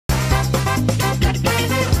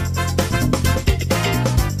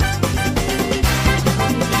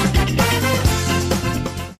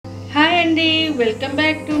Welcome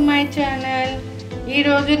back to my channel.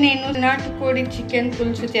 ఈరోజు నేను నాటుకోడి చికెన్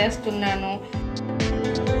పులుసు చేస్తున్నాను.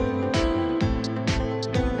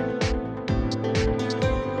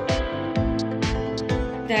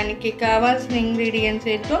 దానికి కావాల్సిన ఇంగ్రీడియంట్స్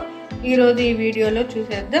ఏంటో ఈరోజు ఈ వీడియోలో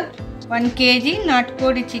చూసేద్దాం. 1 kg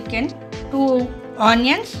నాటుకోడి చికెన్, 2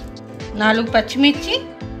 ఆనియన్స్, 4 పచ్చిమిర్చి,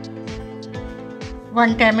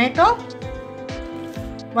 1 tomato,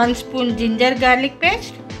 1 spoon ginger garlic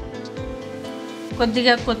paste,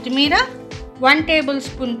 కొద్దిగా కొత్తిమీర, 1 టేబుల్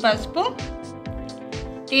స్పూన్ పసుపు,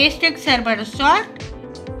 టేస్ట్కి సరిపడ సాల్ట్,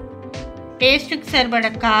 టేస్ట్కి సరిపడ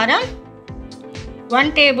కారం,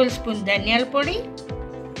 1 టేబుల్ స్పూన్ ధనియాల పొడి,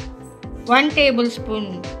 1 table spoon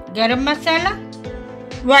garam masala,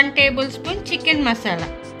 1 table spoon chicken masala.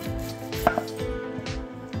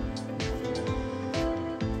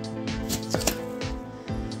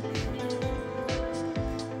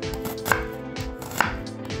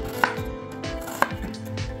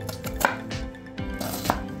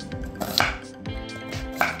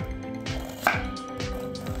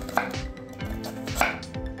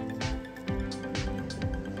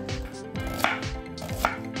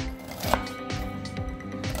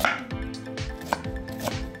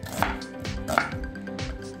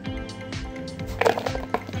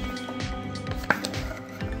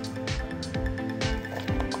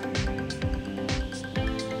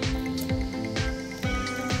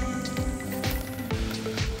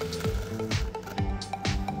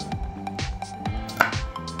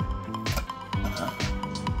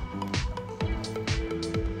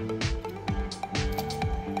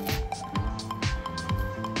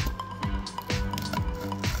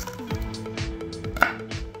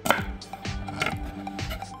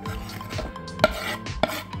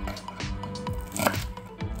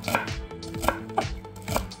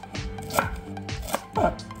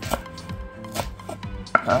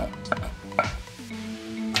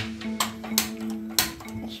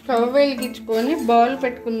 Stove వెలిగించుకొని బౌల్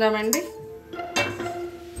పెట్టుకుందామండి.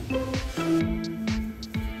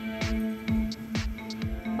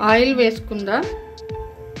 ఆయిల్ వేసుకుందాం.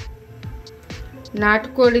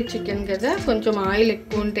 నాటుకోడి చికెన్ కదా, కొంచెం ఆయిల్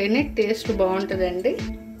ఎక్కువ ఉంటేనే టేస్ట్ బాగుంటుందండి.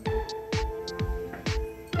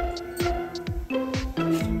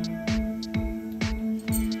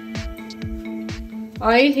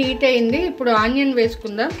 ఆయిల్ హీట్ అయింది. ఇప్పుడు ఆనియన్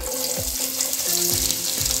వేసుకుందాం.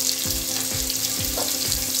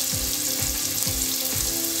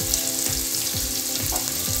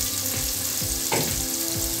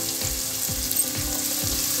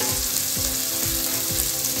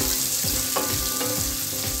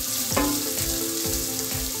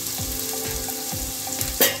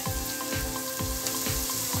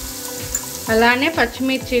 అలానే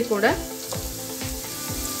పచ్చిమిర్చి కూడా.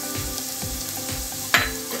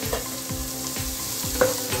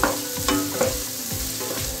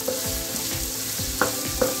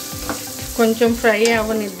 కొంచెం ఫ్రై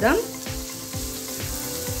అవ్వనిద్దాం.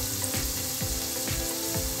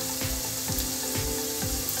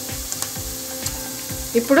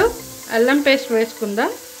 ఇప్పుడు అల్లం పేస్ట్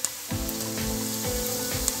వేసుకుందాం.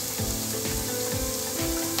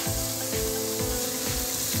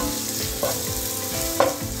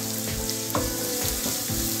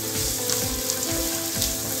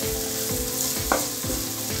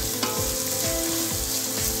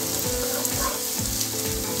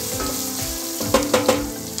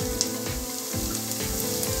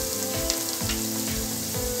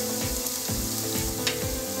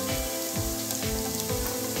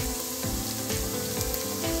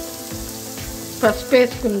 పసుపు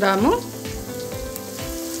వేసుకుందాము.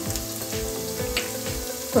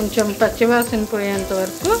 కొంచెం పచ్చివాసన పోయేంత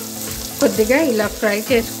వరకు కొద్దిగా ఇలా ఫ్రై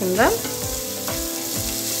చేసుకుందాం.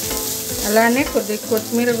 అలానే కొద్దిగా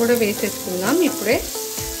కొత్తిమీర కూడా వేసేసుకుందాం ఇప్పుడే.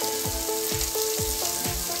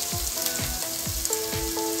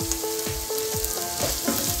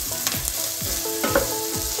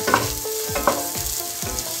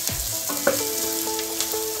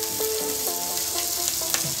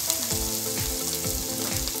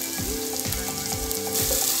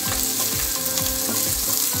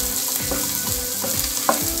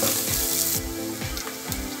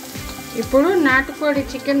 ఇప్పుడు నాటుకోడి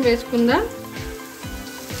చికెన్ వేసుకుందాం.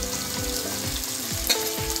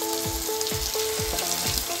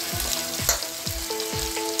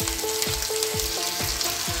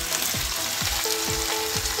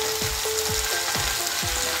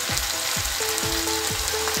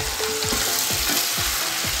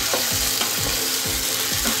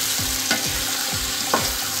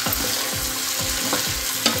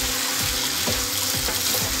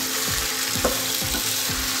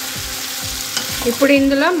 ఇప్పుడు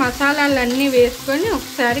ఇందులో మసాలాలన్నీ వేసుకొని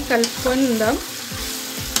ఒకసారి కలుపుకొని ఉందాం.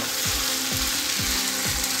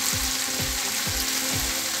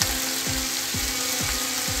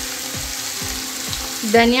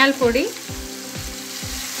 ధనియాల పొడి,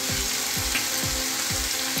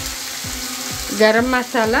 గరం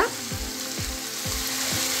మసాలా,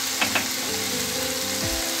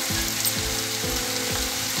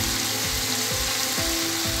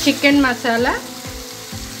 చికెన్ మసాలా,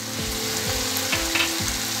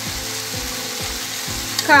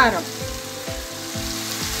 కారం.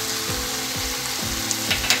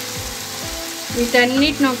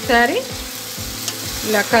 వీటన్నిటిని ఒకసారి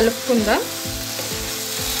ఇలా కలుపుకుందాం.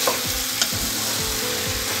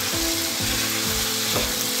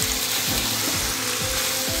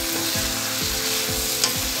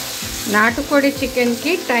 నాటుకోడి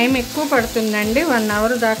చికెన్కి టైం ఎక్కువ పడుతుందండి, 1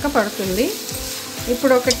 అవర్ దాకా పడుతుంది.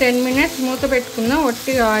 ఇప్పుడు ఒక 10 మినిట్స్ మూత పెట్టుకుందాం.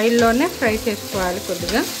 ఒట్టి ఆయిల్లోనే ఫ్రై చేసుకోవాలి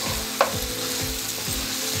కొద్దిగా.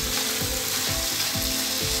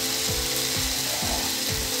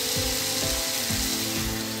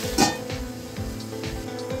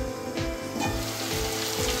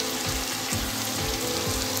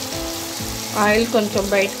 ఆయిల్ కొంచెం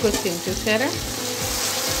బయటకు వచ్చింది చూసారా,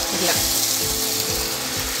 ఇలా.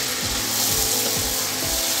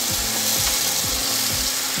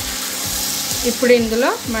 ఇప్పుడు ఇందులో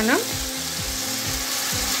మనం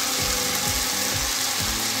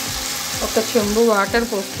ఒక చెంబు వాటర్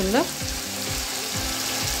పోసుకుందాం.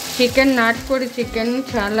 చికెన్, నాటుకోడి చికెన్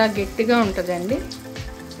చాలా గట్టిగా ఉంటుందండి,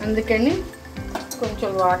 అందుకని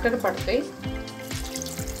కొంచెం వాటర్ పడతాయి.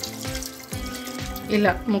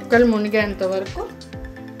 ఇలా ముక్కలు మునిగేంత వరకు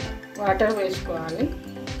వాటర్ వేసుకోవాలి.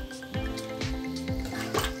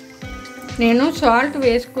 నేను సాల్ట్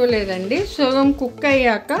వేసుకోలేదండి, సగం కుక్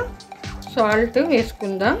అయ్యాక సాల్ట్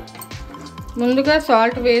వేసుకుందాం. ముందుగా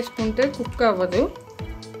సాల్ట్ వేసుకుంటే కుక్ అవ్వదు.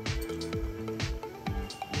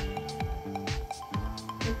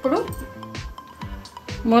 ఇప్పుడు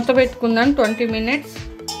మూత పెట్టుకుందాం 20 మినిట్స్.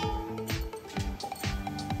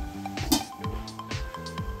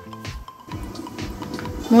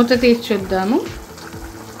 మూత తీసి చూద్దాము.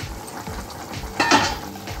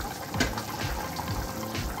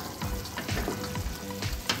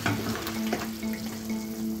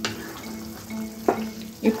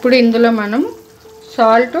 ఇప్పుడు ఇందులో మనం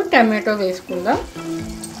సాల్ట్, టమాటో వేసుకుందాం.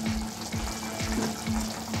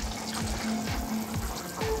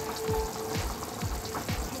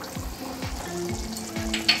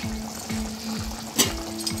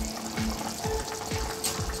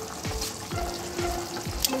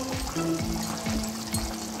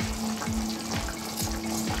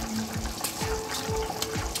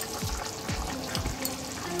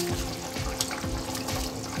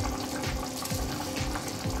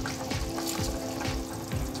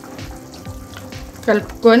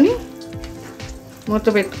 కలుపుకొని మూత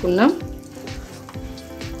పెట్టుకుందాం.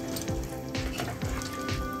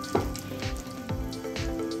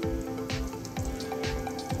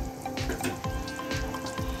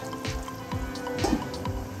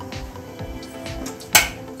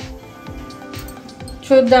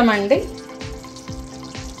 చూద్దామండి.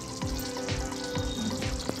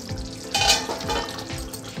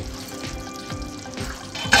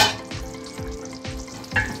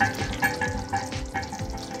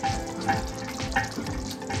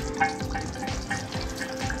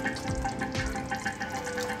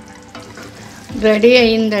 రెడీ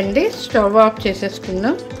అయిందండి, స్టవ్ ఆఫ్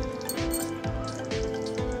చేసేసుకుందాం.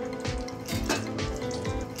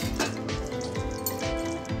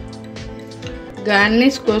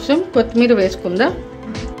 గార్నిష్ కోసం కొత్తిమీర వేసుకుందాం.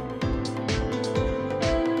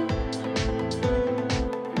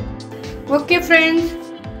 ఓకే ఫ్రెండ్స్,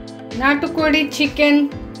 నాటుకోడి చికెన్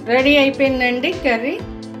రెడీ అయిపోయిందండి కర్రీ.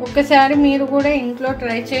 ఒకసారి మీరు కూడా ఇంట్లో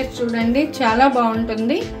ట్రై చేసి చూడండి, చాలా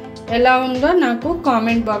బాగుంటుంది. ఎలా ఉందో నాకు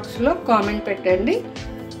కామెంట్ బాక్స్లో కామెంట్ పెట్టండి.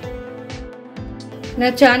 నా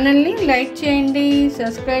ఛానల్ని లైక్ చేయండి,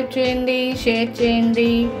 సబ్స్క్రైబ్ చేయండి, షేర్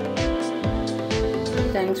చేయండి.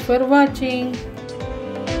 Thanks for watching.